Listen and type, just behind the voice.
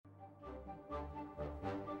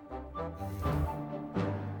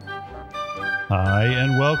Hi,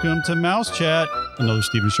 and welcome to Mouse Chat, another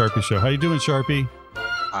Stephen Sharpie show. How you doing, Sharpie?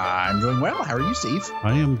 I'm doing well. How are you, Steve?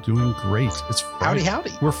 I am doing great. It's Friday.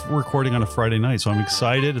 Howdy. We're recording on a Friday night, so I'm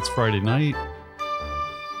excited. It's Friday night.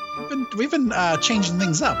 We've been changing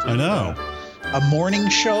things up. I know. A morning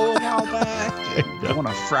show a while back. On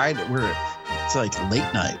a Friday, it's like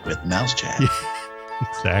late night with Mouse Chat. Yeah,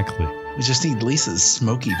 exactly. We just need Lisa's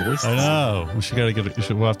smoky voice. I know. We'll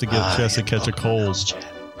have to get Jess to catch a cold.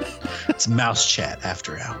 It's Mouse Chat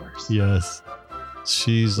after hours. Yes.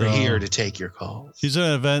 We're here to take your calls. She's at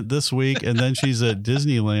an event this week, and then she's at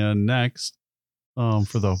Disneyland next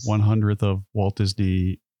for the 100th of Walt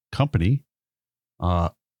Disney Company.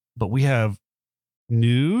 But we have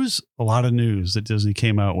a lot of news that Disney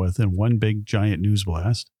came out with in one big giant news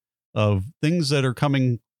blast of things that are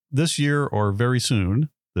coming this year or very soon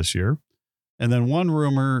this year. And then one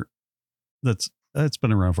rumor it's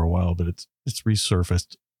been around for a while, but it's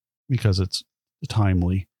resurfaced because it's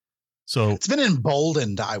timely. So it's been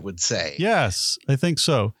emboldened, I would say. Yes, I think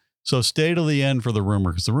so. So stay to the end for the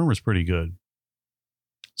rumor, because the rumor is pretty good.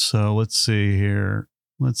 So let's see here.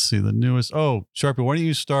 Let's see the newest. Oh, Sharpie, why don't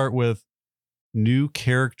you start with new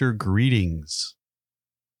character greetings?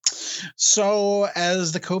 So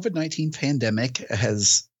as the COVID-19 pandemic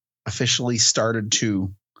has officially started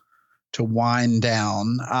to wind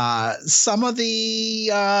down, some of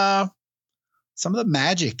the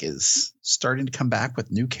magic is starting to come back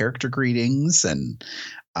with new character greetings and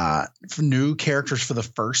new characters for the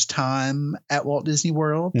first time at Walt Disney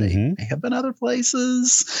World. They may have been other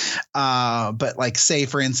places. But like, say,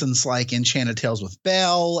 for instance, like Enchanted Tales with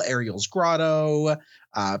Belle, Ariel's Grotto,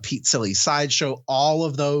 Pete Silly's Sideshow, all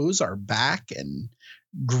of those are back and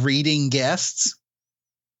greeting guests.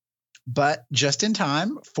 But just in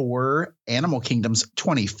time for Animal Kingdom's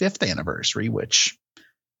 25th anniversary, which,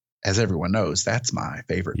 as everyone knows, that's my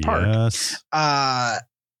favorite part. Yes.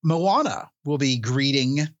 Moana will be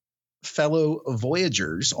greeting fellow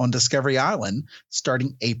Voyagers on Discovery Island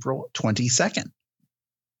starting April 22nd.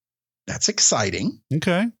 That's exciting.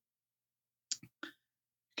 Okay. You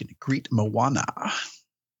can greet Moana.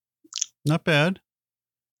 Not bad.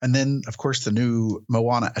 And then, of course, the new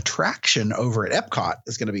Moana attraction over at Epcot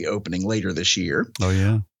is going to be opening later this year. Oh,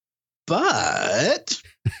 yeah. But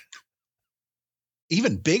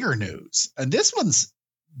even bigger news, and this one's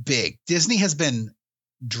big. Disney has been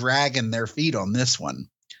dragging their feet on this one.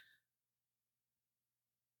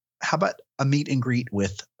 How about a meet and greet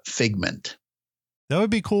with Figment? That would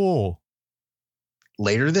be cool.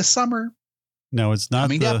 Later this summer. No, it's not.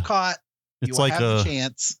 Coming to Epcot. It's like a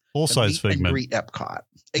chance full-size Figment. And greet Epcot.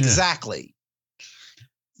 Exactly. Yeah.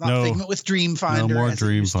 It's not Figment with Dreamfinder. No more as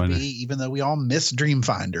Dreamfinder. It used to be, even though we all miss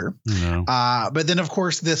Dreamfinder. No. But then, of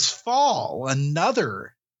course, this fall,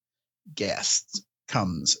 another guest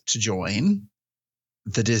comes to join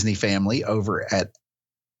the Disney family over at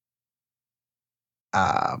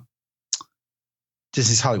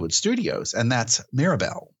Disney's Hollywood Studios, and that's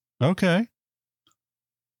Mirabelle. Okay.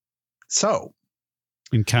 So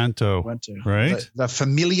Encanto, right? The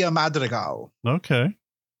Familia Madrigal. Okay.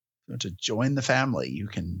 To join the family, you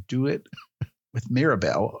can do it with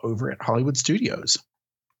Mirabelle over at Hollywood Studios.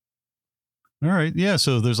 All right. Yeah.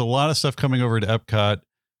 So there's a lot of stuff coming over to Epcot.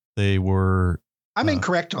 I'm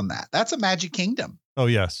incorrect on that. That's a Magic Kingdom. Oh,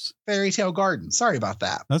 yes. Fairy Tale Garden. Sorry about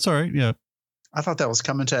that. That's all right. Yeah. I thought that was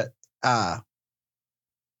coming to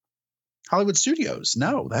Hollywood Studios.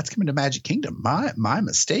 No, that's coming to Magic Kingdom. My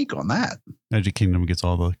mistake on that. Magic Kingdom gets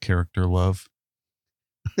all the character love.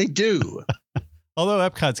 They do. Although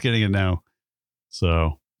Epcot's getting it now.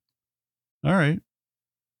 So, all right.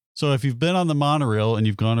 So if you've been on the monorail and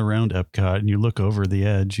you've gone around Epcot and you look over the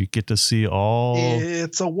edge, you get to see all.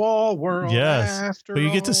 It's a wall world. Yes. But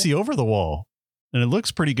you get to see over the wall. And it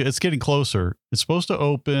looks pretty good. It's getting closer. It's supposed to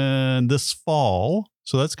open this fall.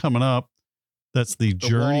 So that's coming up. That's the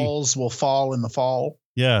journey. The walls will fall in the fall.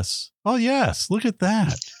 Yes. Oh, yes. Look at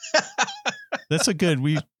that. That's a good.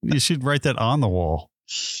 You should write that on the wall.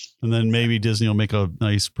 And then maybe Disney will make a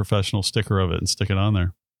nice professional sticker of it and stick it on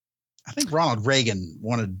there. I think Ronald Reagan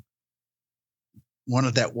wanted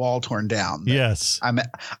that wall torn down. Yes.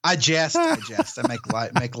 I jest. I make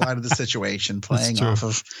light of the situation, playing off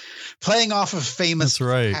of famous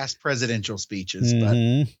past presidential speeches.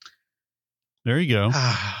 Mm-hmm. But there you go.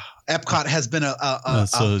 Epcot has been a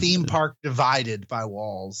theme park divided by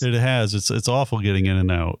walls. It has. It's awful getting in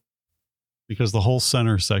and out because the whole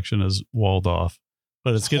center section is walled off.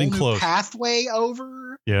 But it's getting close. Pathway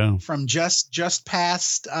over. Yeah. From just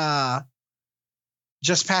past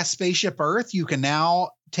Spaceship Earth, you can now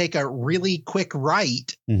take a really quick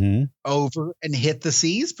right over and hit the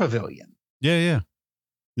Seas Pavilion. Yeah.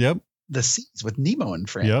 Yep. the seas with Nemo and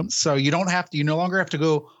friends. Yep. So you no longer have to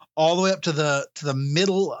go all the way up to the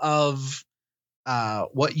middle of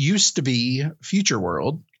what used to be Future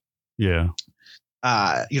World. Yeah.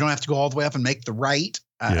 You don't have to go all the way up and make the right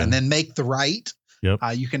and then make the right. Yep.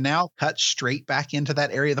 You can now cut straight back into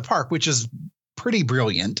that area of the park, which is pretty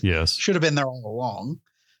brilliant. Yes. Should have been there all along.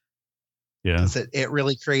 Yeah. Because it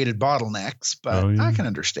really created bottlenecks, but I can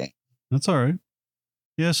understand. That's all right.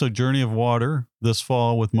 Yeah. So Journey of Water this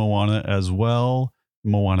fall with Moana as well.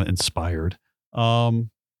 Moana inspired.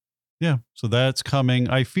 Yeah. So that's coming.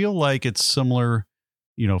 I feel like it's similar,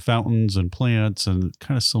 fountains and plants and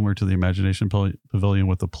kind of similar to the Imagination Pavilion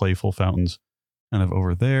with the playful fountains kind of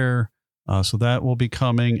over there. So that will be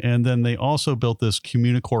coming. And then they also built this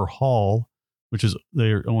Communicore Hall, which is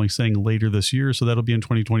they're only saying later this year. So that'll be in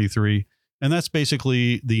 2023. And that's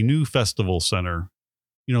basically the new festival center.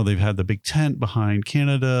 They've had the big tent behind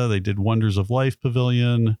Canada. They did Wonders of Life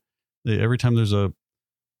Pavilion. Every time there's a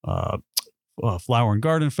flower and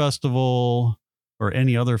garden festival or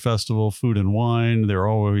any other festival, food and wine, they're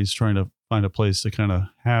always trying to find a place to kind of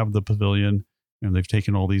have the pavilion. And they've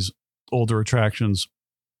taken all these older attractions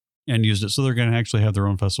and used it. So they're going to actually have their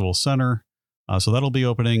own festival center. So that'll be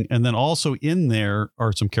opening. And then also in there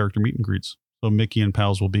are some character meet and greets. So Mickey and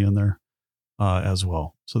pals will be in there as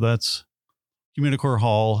well. So that's Communicore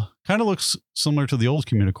Hall. Kind of looks similar to the old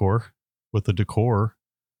Communicore with the decor.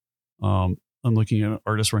 I'm looking at an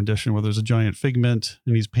artist rendition where there's a giant figment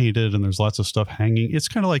and he's painted and there's lots of stuff hanging. It's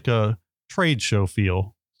kind of like a trade show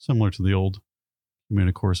feel, similar to the old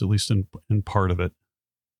Communicores, at least in part of it.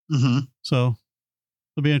 Mm-hmm. So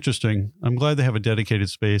it'll be interesting. I'm glad they have a dedicated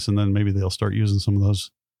space, and then maybe they'll start using some of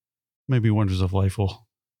those. Maybe Wonders of Life will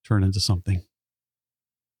turn into something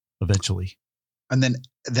eventually. And then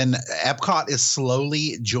Epcot is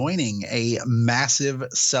slowly joining a massive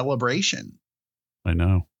celebration. I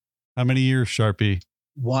know. How many years, Sharpie?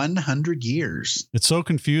 100 years. It's so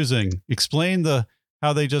confusing. Explain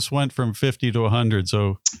how they just went from 50 to 100.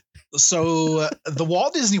 So the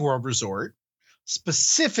Walt Disney World Resort,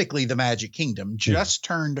 specifically the Magic Kingdom, just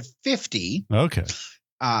turned 50. Okay.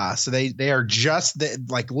 So they are just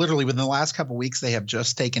like literally within the last couple of weeks, they have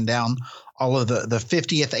just taken down all of the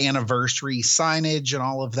 50th anniversary signage and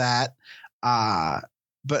all of that.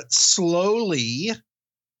 But slowly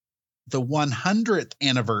the 100th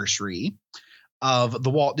anniversary of the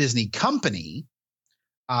Walt Disney Company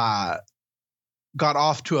got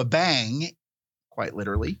off to a bang, quite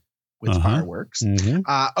literally, with fireworks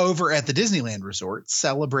over at the Disneyland Resort,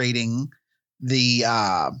 celebrating the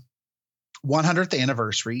 100th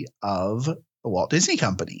anniversary of the Walt Disney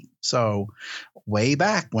Company. So way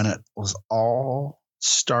back when it was all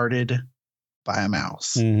started by a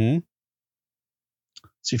mouse. Mm-hmm.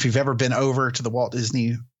 So if you've ever been over to the Walt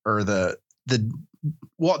Disney or the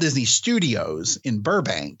Walt Disney Studios in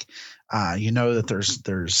Burbank, you know that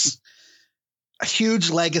there's a huge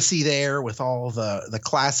legacy there with all the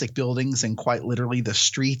classic buildings and quite literally the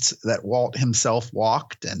streets that Walt himself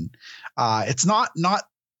walked. And it's not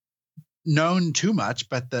known too much,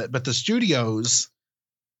 but the studios,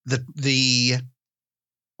 the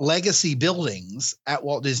legacy buildings at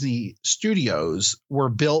Walt Disney Studios were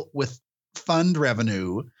built with fund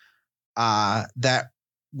revenue that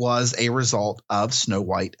was a result of Snow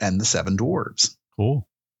White and the Seven Dwarfs. Cool.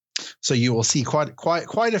 So you will see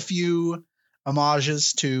quite a few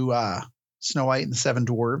homages to Snow White and the Seven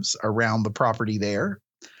Dwarfs around the property there.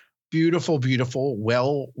 Beautiful,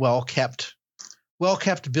 well kept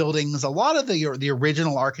buildings. A lot of the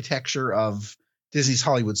original architecture of Disney's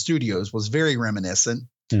Hollywood Studios was very reminiscent,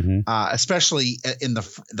 especially in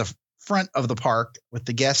the front of the park with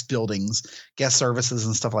the guest buildings, guest services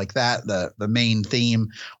and stuff like that. The main theme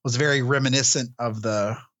was very reminiscent of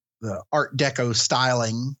the Art Deco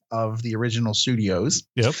styling of the original studios.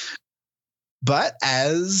 Yep. But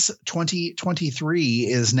as 2023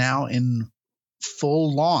 is now in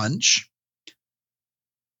full launch,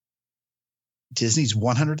 Disney's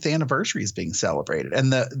 100th anniversary is being celebrated,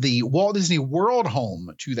 and the Walt Disney World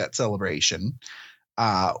home to that celebration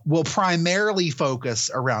will primarily focus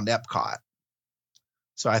around Epcot.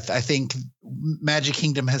 So I think Magic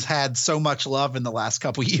Kingdom has had so much love in the last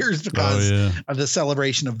couple of years because of the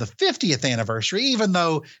celebration of the 50th anniversary, even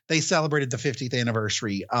though they celebrated the 50th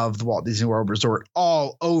anniversary of the Walt Disney World Resort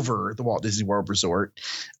all over the Walt Disney World Resort.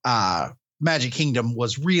 Magic Kingdom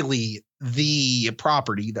was really the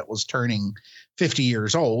property that was turning 50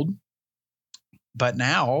 years old. But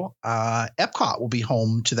now Epcot will be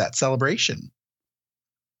home to that celebration.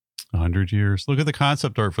 100 years. Look at the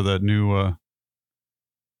concept art for that new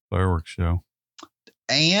fireworks show.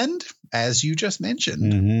 And as you just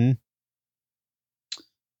mentioned,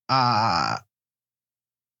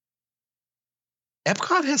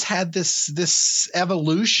 Epcot has had this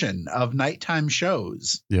evolution of nighttime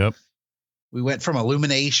shows. Yep. We went from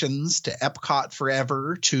Illuminations to Epcot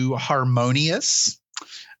Forever to Harmonious.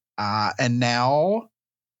 And now,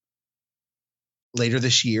 later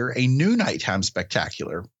this year, a new nighttime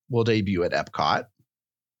spectacular will debut at Epcot.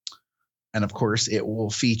 And of course, it will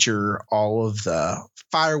feature all of the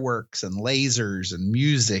fireworks and lasers and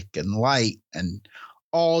music and light and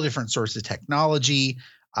all different sorts of technology.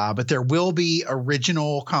 But there will be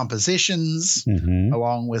original compositions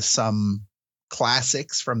along with some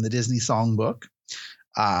classics from the Disney songbook.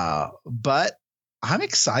 But I'm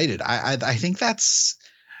excited. I think that's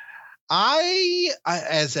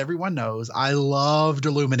as everyone knows, I loved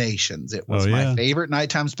Illuminations. It was my favorite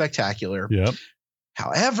nighttime spectacular. Yep.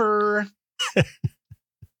 However,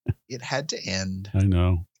 it had to end. I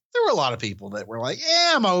know. There were a lot of people that were like,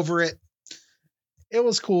 "Yeah, I'm over it." It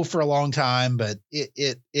was cool for a long time, but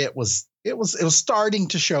it was starting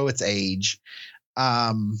to show its age.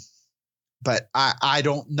 But I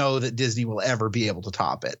don't know that Disney will ever be able to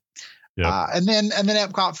top it. Yep. And then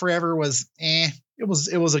Epcot Forever was It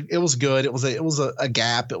was good. It was a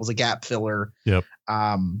gap. It was a gap filler. Yep.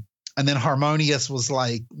 And then Harmonious was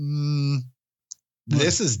like,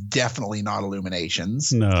 this is definitely not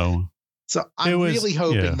Illuminations. No. So I'm really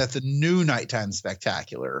hoping that the new nighttime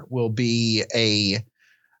spectacular will be a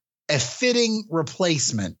fitting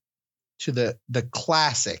replacement to the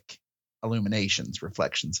classic Illuminations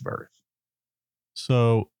Reflections of Earth.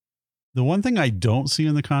 So the one thing I don't see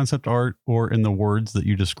in the concept art or in the words that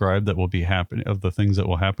you described that will be happening of the things that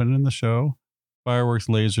will happen in the show, fireworks,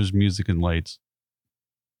 lasers, music, and lights.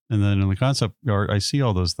 And then in the concept art, I see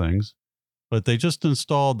all those things, but they just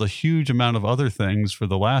installed a huge amount of other things for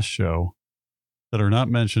the last show that are not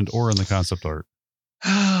mentioned or in the concept art.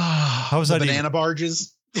 How is that? Banana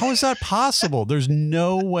barges? How is that possible? There's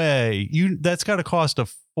no way. That's got to cost a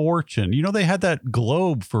fortune. You know, they had that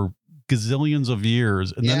globe for gazillions of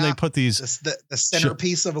years, and then they put these. The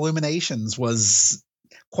centerpiece of Illuminations was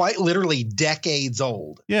quite literally decades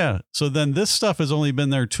old. Yeah. So then this stuff has only been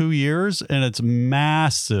there 2 years, and it's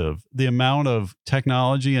massive. The amount of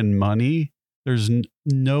technology and money. There's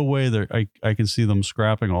no way that I can see them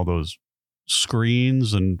scrapping all those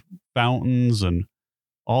screens and fountains and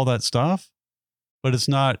all that stuff, but it's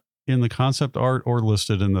not in the concept art or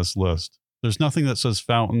listed in this list. There's nothing that says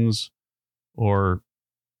fountains or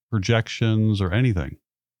projections or anything.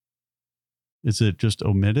 Is it just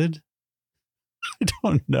omitted? I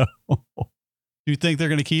don't know. Do you think they're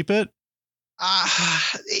going to keep it?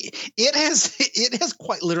 It has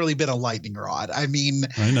quite literally been a lightning rod. I mean,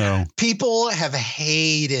 I know people have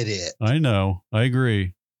hated it. I know. I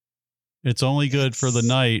agree. It's only good for the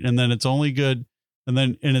night, and then it's only good,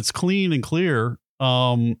 and it's clean and clear.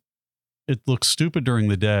 It looks stupid during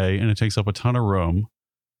the day, and it takes up a ton of room.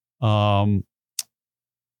 And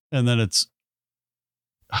then it's,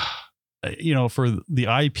 for the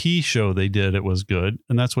IP show they did, it was good,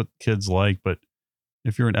 and that's what kids like. But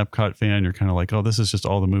if you're an Epcot fan, you're kind of like, oh, this is just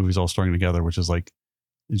all the movies all strung together, which is like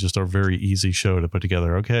just a very easy show to put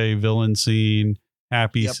together. Okay, villain scene,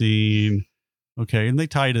 happy scene. Okay, and they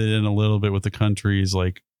tied it in a little bit with the countries,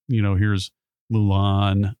 like, here's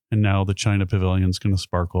Mulan, and now the China Pavilion's going to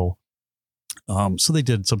sparkle. So they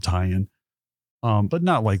did some tie-in, but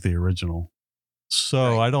not like the original.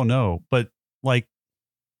 So right. I don't know, but like,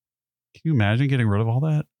 can you imagine getting rid of all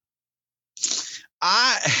that?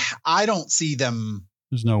 I don't see them.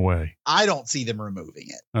 There's no way. I don't see them removing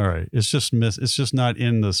it. All right, it's just not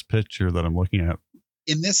in this picture that I'm looking at.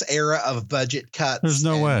 In this era of budget cuts, there's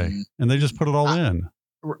no way, and they just put it all in.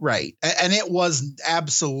 Right, and it was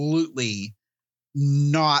absolutely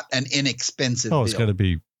not an inexpensive. Oh, it's got to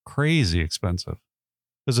be crazy expensive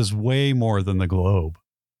because it's way more than the globe.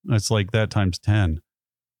 It's like that times 10.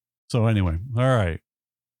 So anyway, all right,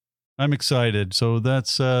 I'm excited. So that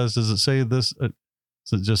says, does it say this?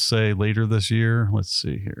 Does it just say later this year? Let's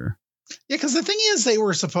see here. Yeah, because the thing is, they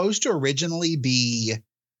were supposed to originally be.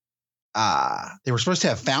 They were supposed to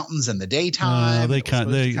have fountains in the daytime.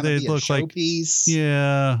 They look like,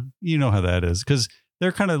 yeah, you know how that is, because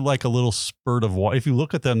they're kind of like a little spurt of water. If you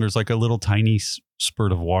look at them, there's like a little tiny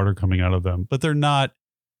spurt of water coming out of them, but they're not,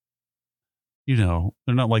 they're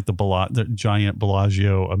not like the giant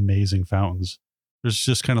Bellagio amazing fountains. There's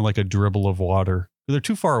just kind of like a dribble of water. They're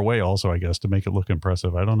too far away also, I guess, to make it look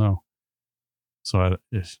impressive. I don't know. So I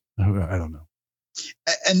don't know.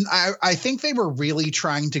 And I think they were really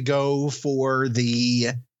trying to go for the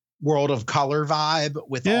World of Color vibe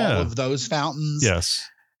with all of those fountains. Yes.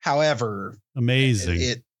 However,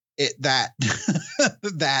 amazing. that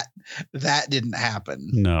that didn't happen.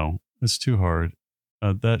 No, it's too hard.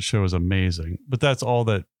 That show is amazing, but that's all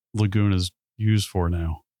that Lagoon is used for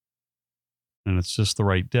now. And it's just the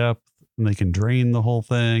right depth, and they can drain the whole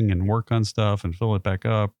thing and work on stuff and fill it back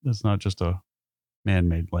up. It's not just a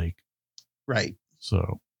man-made lake. Right.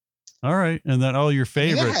 So, all right. And then, your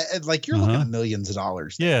favorite. Yeah, like you're looking at millions of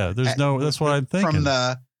dollars. Yeah, that's what I'm thinking.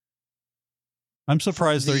 I'm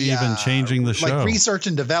surprised they're even changing the show. Like research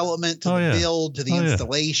and development to the build, to the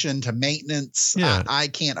installation, to maintenance. Yeah. I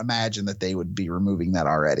can't imagine that they would be removing that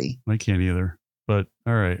already. I can't either. But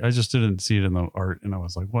all right. I just didn't see it in the art, and I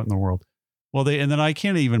was like, what in the world? Well, and then I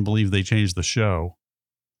can't even believe they changed the show.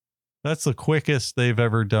 That's the quickest they've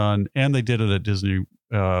ever done. And they did it at Disney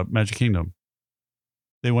Magic Kingdom.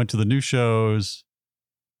 They went to the new shows.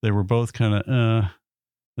 They were both kind of,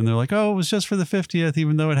 and they're like, oh, it was just for the 50th,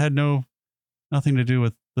 even though it had nothing to do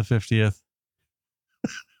with the 50th.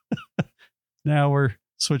 Now we're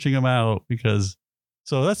switching them out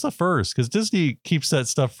so that's the first, because Disney keeps that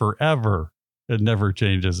stuff forever and never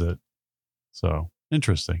changes it. So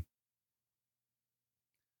interesting.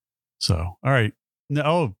 So, all right.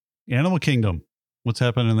 Now, Animal Kingdom. What's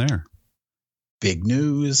happening there? Big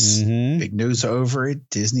news. Mm-hmm. Big news over at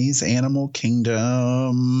Disney's Animal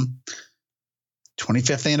Kingdom.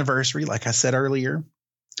 25th anniversary, like I said earlier.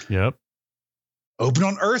 Yep. Open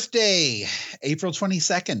on Earth Day, April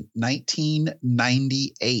 22nd,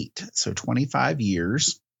 1998. So 25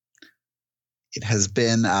 years. It has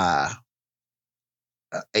been a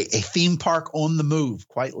theme park on the move,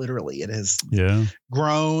 quite literally. It has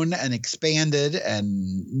grown and expanded,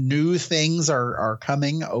 and new things are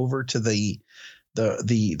coming over to the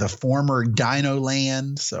former Dino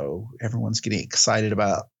Land. So everyone's getting excited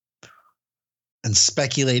about and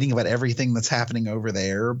speculating about everything that's happening over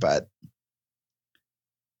there. But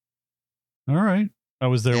all right, I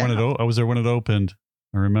was there when it opened.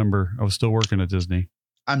 I remember I was still working at Disney.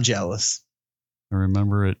 I'm jealous. I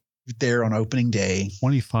remember it there on opening day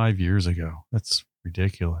 25 years ago. That's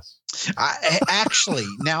ridiculous. I'm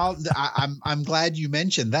glad you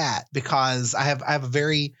mentioned that, because I have a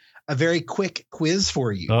very quick quiz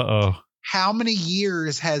for you. How many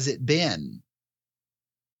years has it been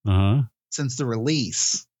since the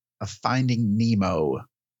release of Finding Nemo,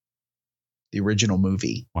 the original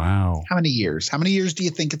movie? Wow. How many years do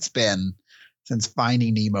you think it's been since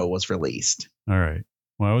Finding Nemo was released? All right.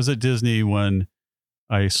 Well, I was at Disney when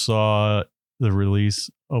I saw the release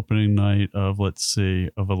opening night of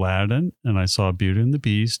Aladdin, and I saw Beauty and the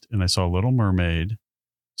Beast, and I saw Little Mermaid.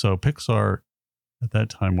 So Pixar at that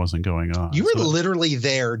time wasn't going on. You were literally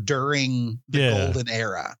there during the golden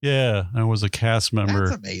era. Yeah, I was a cast member.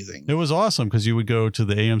 That's amazing. It was awesome, because you would go to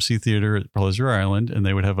the AMC theater at Pleasure Island, and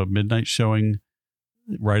they would have a midnight showing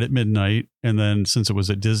right at midnight. And then since it was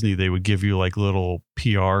at Disney, they would give you like little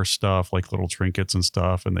PR stuff, like little trinkets and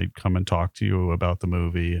stuff. And they'd come and talk to you about the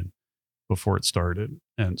movie and before it started.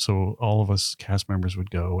 And so all of us cast members would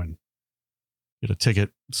go and get a ticket.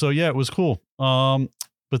 So yeah, it was cool.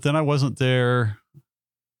 But then I wasn't there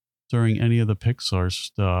during any of the Pixar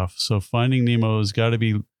stuff. So Finding Nemo's got to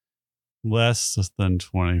be less than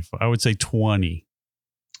 25. I would say 20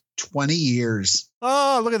 years.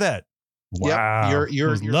 Oh, look at that. Wow. Yep,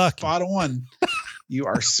 you're spot on. You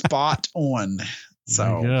are spot on. So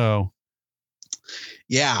there you go.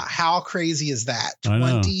 Yeah, how crazy is that?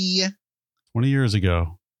 20 years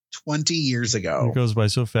ago. 20 years ago. It goes by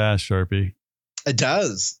so fast, Sharpie. It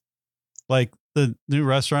does. Like the new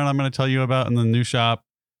restaurant I'm going to tell you about in the new shop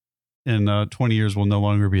in 20 years will no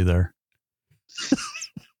longer be there.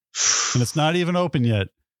 And it's not even open yet.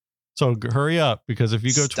 So hurry up, because if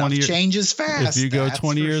you go 20 years, changes fast. If you go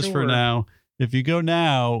 20 years from now, if you go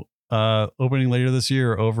now, opening later this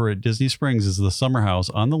year over at Disney Springs is the Summer House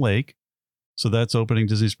on the lake. So that's opening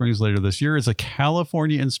Disney Springs later this year. It's a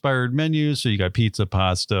California inspired menu. So you got pizza,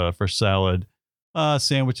 pasta, fresh salad,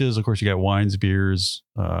 sandwiches. Of course, you got wines, beers,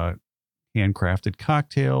 handcrafted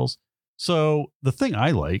cocktails. So the thing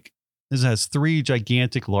I like is it has 3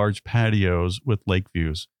 gigantic, large patios with lake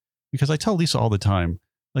views, because I tell Lisa all the time,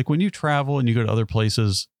 like when you travel and you go to other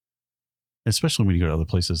places, especially when you go to other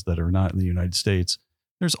places that are not in the United States,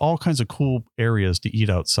 there's all kinds of cool areas to eat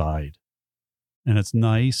outside. And it's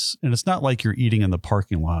nice. And it's not like you're eating in the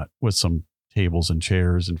parking lot with some tables and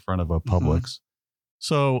chairs in front of a Publix. Mm-hmm.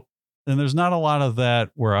 So, and there's not a lot of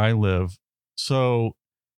that where I live. So,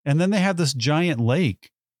 and then they have this giant lake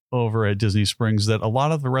over at Disney Springs that a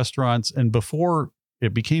lot of the restaurants, and before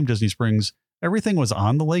it became Disney Springs, everything was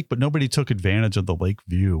on the lake, but nobody took advantage of the lake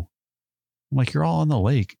view. I'm like, you're all on the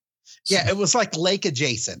lake. Yeah, it was like lake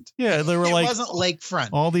adjacent. Yeah, they were it like wasn't lakefront.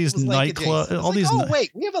 all these nightclubs, all like, these. oh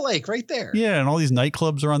wait, we have a lake right there. Yeah, and all these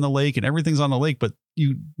nightclubs are on the lake, and everything's on the lake, but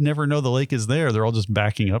you never know the lake is there. They're all just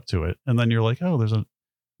backing up to it, and then you're like, oh, there's a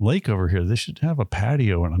lake over here. They should have a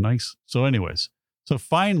patio and a nice. So, anyways, so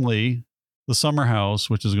finally, the summer house,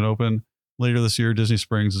 which is going to open later this year, Disney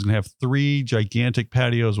Springs, is going to have 3 gigantic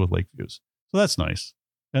patios with lake views. So that's nice.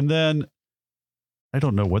 And then I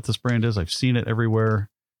don't know what this brand is. I've seen it everywhere.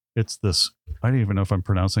 It's this. I don't even know if I'm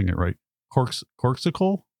pronouncing it right.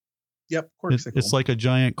 Corksicle. Yep, Corksicle. It's like a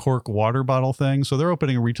giant cork water bottle thing. So they're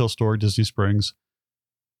opening a retail store at Disney Springs.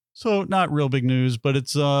 So not real big news, but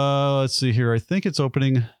it's let's see here. I think it's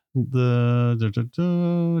opening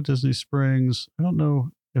the Disney Springs. I don't know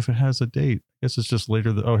if it has a date. I guess it's just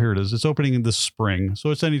later. Oh, here it is. It's opening in the spring.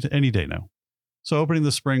 So it's any day now. So opening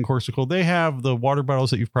the spring Corksicle. They have the water bottles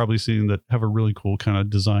that you've probably seen that have a really cool kind of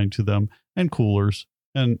design to them, and coolers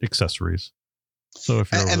and accessories. So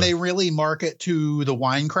if you're and they really market to the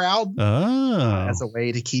wine crowd as a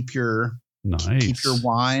way to keep your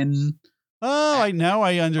wine. Oh, now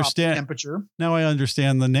I understand. Temperature. Now I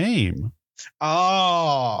understand the name.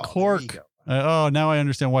 Oh, cork. Now I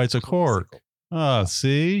understand why it's a cork. Oh,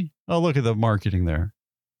 see? Oh, look at the marketing there.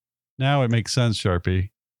 Now it makes sense, Sharpie.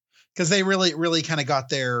 Because they really kind of got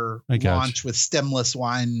their launch with stemless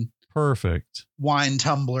wine. Perfect. Wine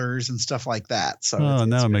tumblers and stuff like that. So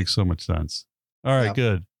now it makes so much sense. All right,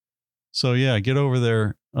 good. So yeah, get over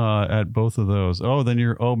there at both of those. Oh,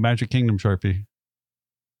 then Magic Kingdom, Sharpie.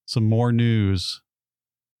 Some more news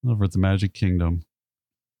over at the Magic Kingdom.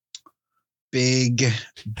 Big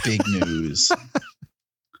news.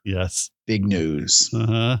 Yes. Big news.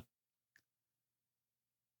 Uh-huh.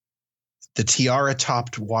 The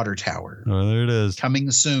tiara-topped water tower. Oh, there it is.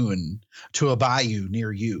 Coming soon to a bayou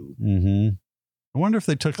near you. Mm-hmm. I wonder if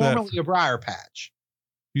they took formerly a briar patch.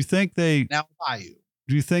 You think now bayou?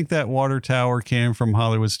 Do you think that water tower came from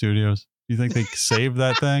Hollywood Studios? Do you think they saved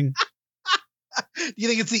that thing? Do you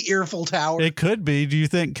think it's the Earful Tower? It could be. Do you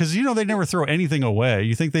think? Because they never throw anything away.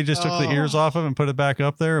 You think they just took the ears off of it and put it back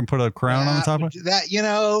up there and put a crown on the top of it?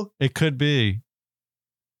 That it could be.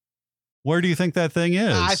 Where do you think that thing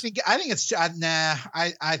is? I think it's nah.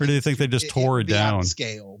 I or do you think they just tore it down?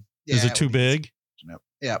 Scale. Yeah, is it too big?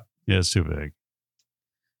 Yeah. Yeah, it's too big.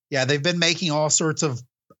 Yeah, they've been making all sorts of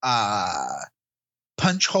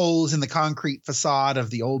punch holes in the concrete facade of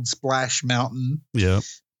the old Splash Mountain. Yeah.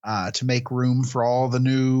 To make room for all the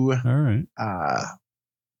new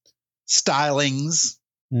stylings.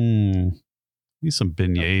 Need some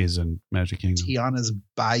beignets and Magic Kingdom. Tiana's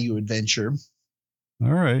Bayou Adventure.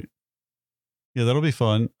 All right. Yeah, that'll be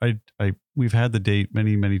fun. We've had the date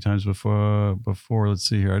many times before. Let's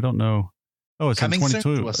see here. I don't know. Oh, it's coming in 22.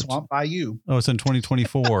 Soon to a Swamp Bayou. Oh, it's in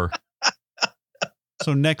 2024.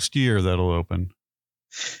 So next year that'll open.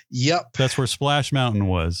 Yep. That's where Splash Mountain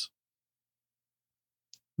was.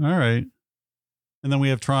 All right. And then we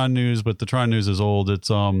have Tron News, but the Tron News is old. It's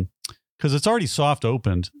because it's already soft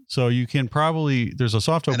opened. So you can there's a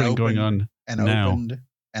soft opening going on now.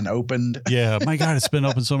 Opened. Yeah. My God, it's been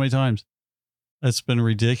open so many times. It's been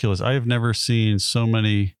ridiculous. I have never seen so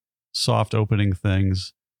many soft opening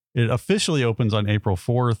things. It officially opens on April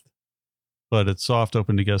 4th, but it's soft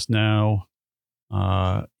open to guests now.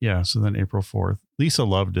 Yeah. So then April 4th, Lisa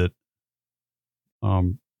loved it.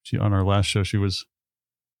 She, on our last show, she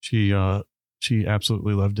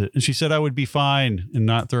absolutely loved it. And she said I would be fine and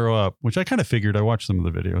not throw up, which I kind of figured. I watched some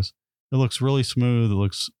of the videos. It looks really smooth. It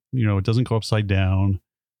looks, it doesn't go upside down.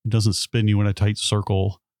 It doesn't spin you in a tight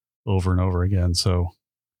circle over and over again. So,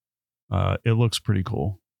 it looks pretty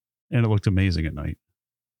cool, and it looked amazing at night.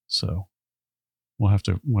 So we'll have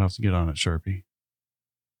to get on it, Sharpie.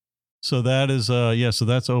 So that is, so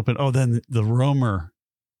that's open. Oh, then the rumor.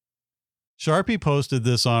 Sharpie posted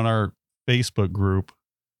this on our Facebook group.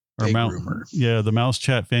 Rumor. Yeah, the Mouse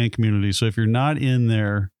Chat fan community. So if you're not in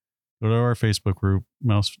there, go to our Facebook group,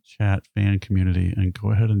 Mouse Chat fan community, and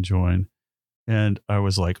go ahead and join. And I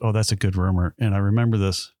was like, oh, that's a good rumor. And I remember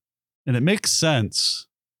this, and it makes sense.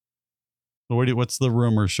 But what's the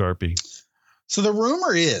rumor, Sharpie? So the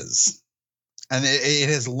rumor is, and it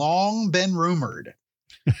has long been rumored,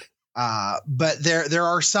 but there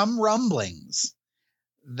are some rumblings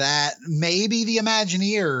that maybe the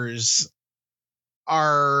Imagineers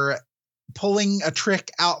are pulling a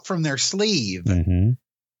trick out from their sleeve, and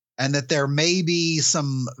that there may be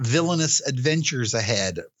some villainous adventures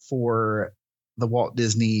ahead for the Walt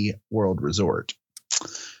Disney World Resort.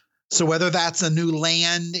 So whether that's a new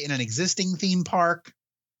land in an existing theme park,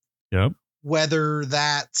 yep, whether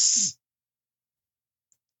that's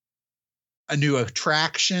a new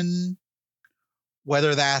attraction,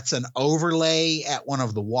 whether that's an overlay at one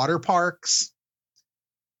of the water parks.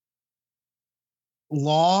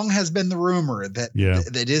 Long has been the rumor that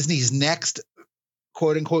that Disney's next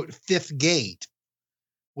quote unquote fifth gate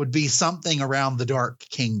would be something around the Dark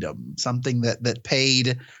Kingdom, something that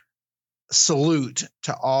paid salute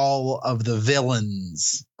to all of the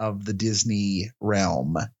villains of the Disney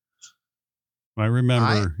realm. I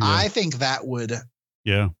remember. I think that would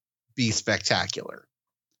be spectacular.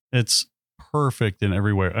 It's perfect in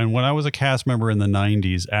every way. And when I was a cast member in the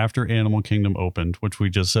 90s, after Animal Kingdom opened, which we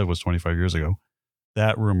just said was 25 years ago,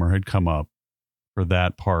 that rumor had come up for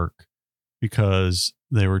that park because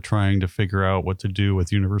they were trying to figure out what to do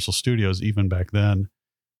with Universal Studios even back then.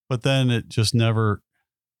 But then it just never,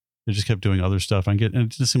 they just kept doing other stuff. And it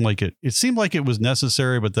just seemed like it seemed like it was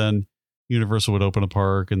necessary, but then Universal would open a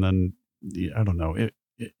park and then I don't know,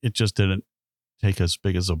 it just didn't take as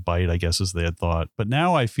big as a bite, I guess, as they had thought. But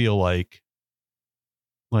now I feel like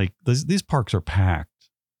these parks are packed.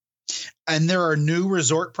 And there are new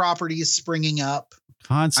resort properties springing up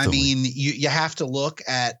constantly. I mean, you have to look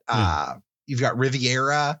at, you've got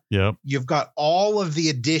Riviera. Yep. You've got all of the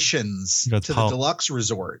additions to the deluxe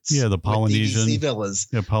resorts. Yeah. The Polynesian DVC villas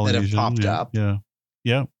that have popped up. Yeah.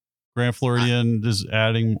 Yeah. Grand Floridian is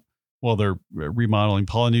adding, well, they're remodeling.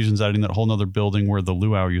 Polynesian's adding that whole nother building where the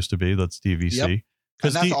luau used to be. That's DVC. Yep.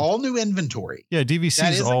 And that's all new inventory. Yeah.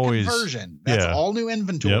 DVC is always conversion. That's all new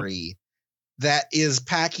inventory that is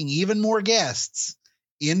packing even more guests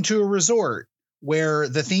into a resort where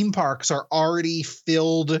the theme parks are already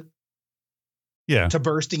filled to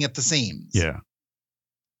bursting at the seams. Yeah.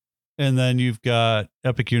 And then you've got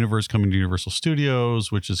Epic Universe coming to Universal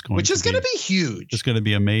Studios, which is going to be huge. It's going to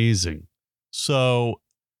be amazing. So,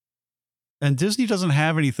 and Disney doesn't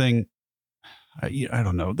have anything. I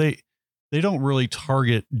don't know. They don't really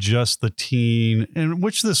target just the teen, and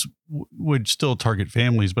which this would still target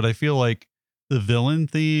families, but I feel like the villain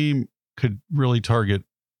theme could really target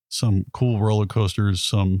some cool roller coasters,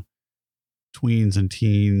 some tweens and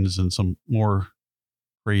teens, and some more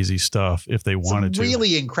crazy stuff if they wanted to.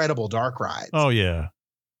 Really incredible dark rides. Oh, yeah.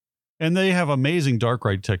 And they have amazing dark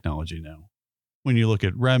ride technology now. When you look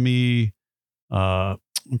at Remy, I'm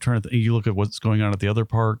trying to think, you look at what's going on at the other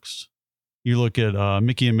parks. You look at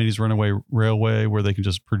Mickey and Minnie's Runaway Railway, where they can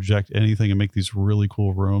just project anything and make these really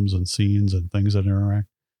cool rooms and scenes and things that interact.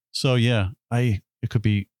 So, yeah, it could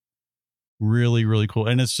be really, really cool.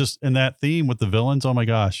 And it's just in that theme with the villains. Oh my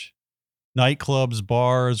gosh. Nightclubs,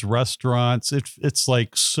 bars, restaurants. It's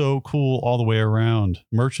like so cool all the way around.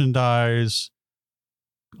 Merchandise,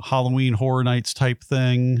 Halloween Horror Nights type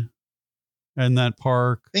thing in that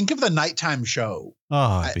park. Think of the nighttime show. Oh,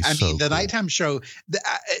 I mean, the nighttime show,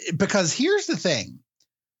 because here's the thing.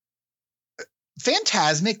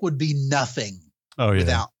 Phantasmic would be nothing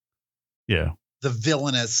without the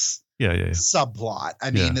villainous subplot.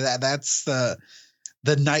 I mean, that's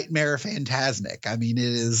the nightmare Phantasmic. I mean,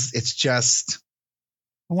 it's just,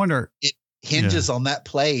 I wonder, it hinges on that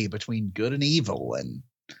play between good and evil. And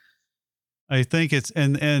I think it's,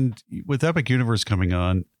 and with Epic Universe coming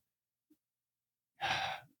on,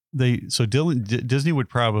 Disney would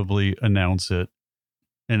probably announce it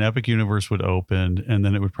and Epic Universe would open, and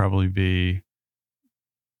then it would probably be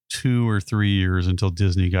 2 or 3 years until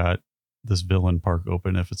Disney got this villain park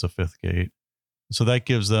open, if it's a fifth gate. So that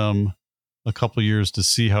gives them a couple years to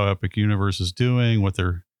see how Epic Universe is doing, what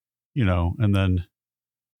they're, and then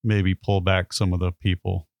maybe pull back some of the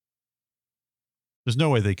people. There's no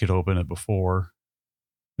way they could open it before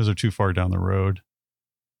because they're too far down the road.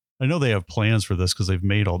 I know they have plans for this because they've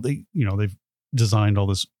they've designed all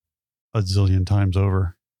this a zillion times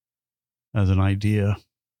over as an idea.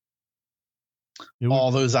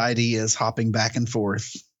 All those ideas hopping back and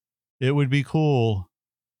forth. It would be cool.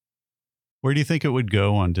 Where do you think it would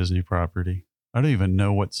go on Disney property? I don't even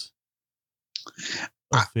know what's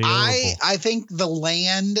available. I think the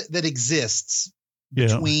land that exists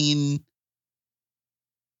between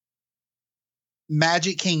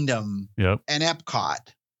Magic Kingdom and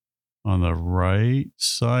Epcot. On the right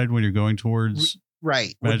side when you're going towards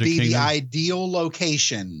Magic would be Kingdom? The ideal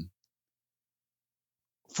location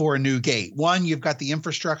for a new gate. One, you've got the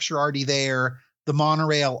infrastructure already there. The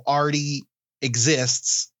monorail already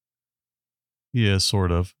exists. Yeah,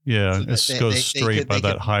 sort of. Yeah, so it goes straight by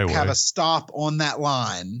that highway. Have a stop on that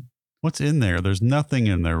line. What's in there? There's nothing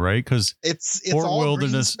in there, right? Because it's all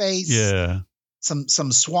wilderness space. Yeah, some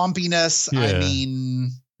swampiness. Yeah. I mean,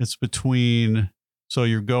 it's between. So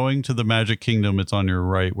you're going to the Magic Kingdom. It's on your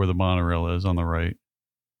right where the monorail is on the right.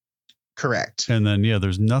 Correct. And then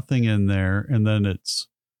there's nothing in there, and then it's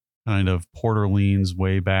kind of Port Orleans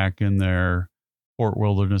way back in there, Port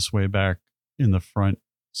Wilderness way back in the front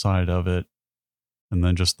side of it, and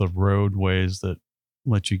then just the roadways that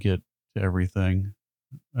let you get to everything.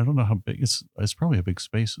 I don't know how big it's probably a big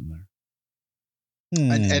space in there.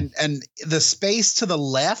 And the space to the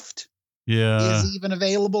left is even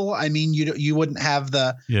available. I mean, you wouldn't have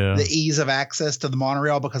the ease of access to the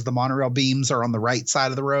monorail because the monorail beams are on the right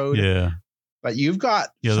side of the road. Yeah. But you've got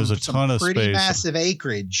there's a ton of pretty space. Massive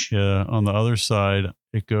acreage. Yeah. On the other side,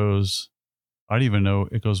 it goes, I don't even know,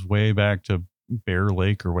 it goes way back to Bear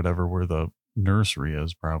Lake or whatever, where the nursery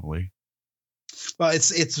is probably. Well,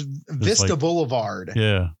 it's Vista Boulevard.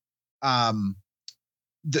 Yeah.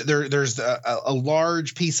 There's a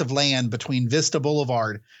large piece of land between Vista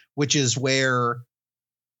Boulevard, which is where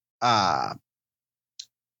Fort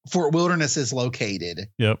Wilderness is located.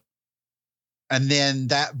 Yep. And then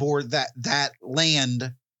that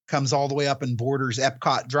land comes all the way up and borders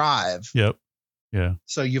Epcot Drive. Yep. Yeah.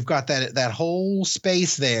 So you've got that whole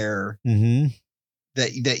space there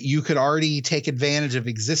that you could already take advantage of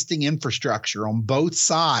existing infrastructure on both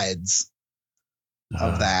sides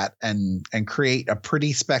of that and create a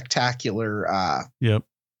pretty spectacular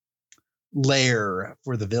lair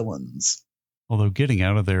for the villains. Although getting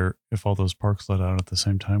out of there, if all those parks let out at the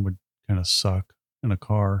same time, would kind of suck in a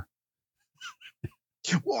car.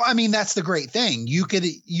 Well, I mean, that's the great thing. You could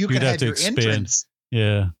have your entrance.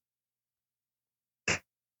 Yeah.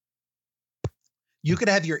 You could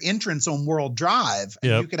have your entrance on World Drive,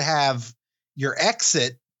 and you could have your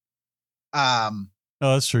exit. Oh,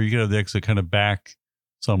 that's true. You could have the exit kind of back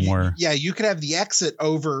somewhere. You could have the exit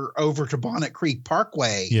over to Bonnet Creek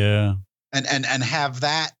Parkway. Yeah. And have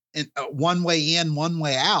that one way in, one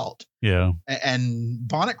way out. Yeah. And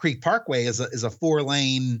Bonnet Creek Parkway is a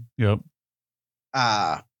 4-lane. Yep.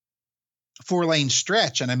 4-lane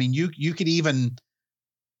stretch. And I mean, you could even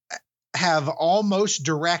have almost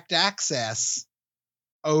direct access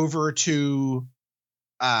over to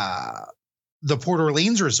the Port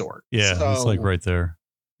Orleans Resort. Yeah, so, it's like right there.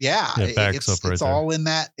 Yeah, it backs up right it's there.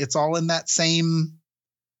 It's all in that same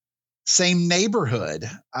neighborhood.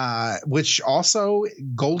 Which also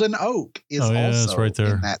Golden Oak is also it's right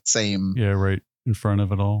there in that same. Yeah, right in front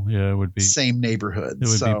of it all. Yeah, it would be same neighborhood. It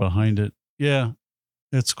would be behind it. Yeah,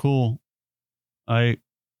 it's cool. It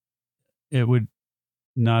would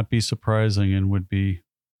not be surprising and would be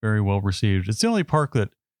very well received. It's the only park that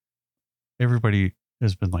everybody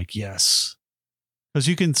has been like, yes, because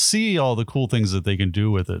you can see all the cool things that they can do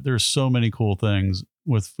with it. There's so many cool things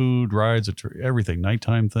with food, rides, everything,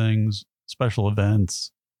 nighttime things, special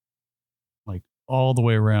events, like all the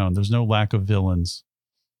way around. There's no lack of villains.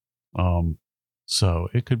 So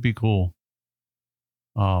it could be cool.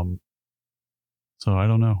 So I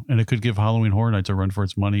don't know. And it could give Halloween Horror Nights a run for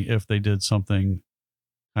its money if they did something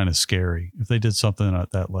kind of scary, if they did something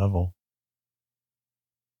at that level.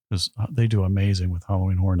 Because they do amazing with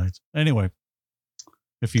Halloween Horror Nights. Anyway,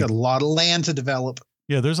 if you got a lot of land to develop.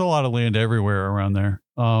 Yeah, there's a lot of land everywhere around there.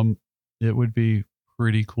 It would be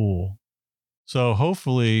pretty cool. So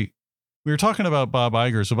hopefully, we were talking about Bob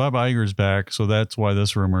Iger. So Bob Iger's back. So that's why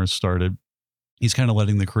this rumor started. He's kind of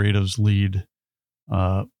letting the creatives lead,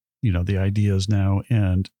 the ideas now.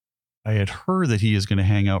 And I had heard that he is going to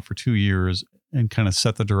hang out for 2 years and kind of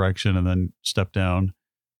set the direction and then step down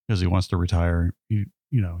because he wants to retire.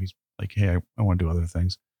 He's like, hey, I want to do other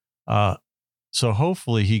things. So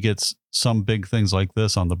hopefully he gets some big things like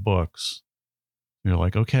this on the books. You're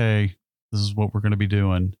like, okay, this is what we're going to be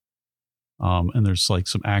doing. And there's like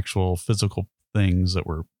some actual physical things that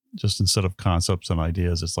were just, instead of concepts and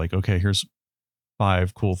ideas, it's like, okay, here's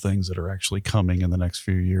 5 cool things that are actually coming in the next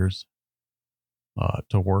few years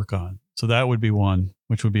to work on. So that would be one,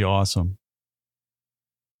 which would be awesome.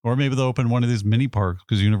 Or maybe they'll open one of these mini parks,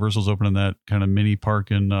 because Universal's opening that kind of mini park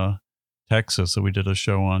in Texas that we did a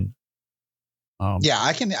show on.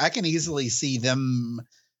 I can easily see them.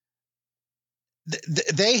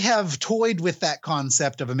 They have toyed with that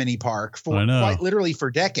concept of a mini park for quite literally for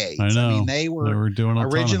decades. I mean, they were doing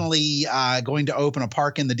originally going to open a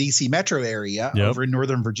park in the DC metro area over in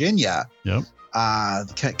Northern Virginia. Yep.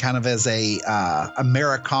 Kind of as a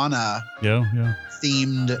Americana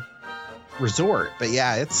themed resort. But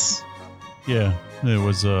it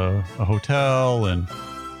was a hotel and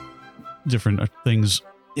different things.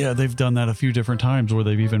 Yeah, they've done that a few different times where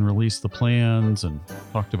they've even released the plans and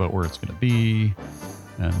talked about where it's going to be,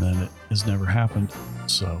 and then it has never happened.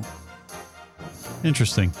 So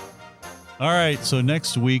interesting. All right, so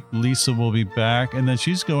next week Lisa will be back, and then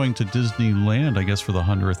she's going to Disneyland, I guess, for the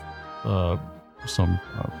 100th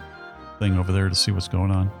thing over there to see what's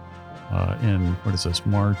going on in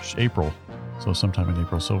April. So sometime in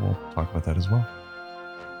April. So we'll talk about that as well.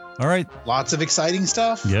 All right. Lots of exciting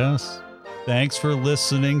stuff. Yes. Thanks for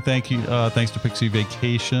listening. Thank you. Thanks to Pixie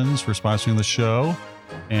Vacations for sponsoring the show.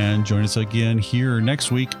 And join us again here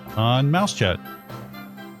next week on Mouse Chat.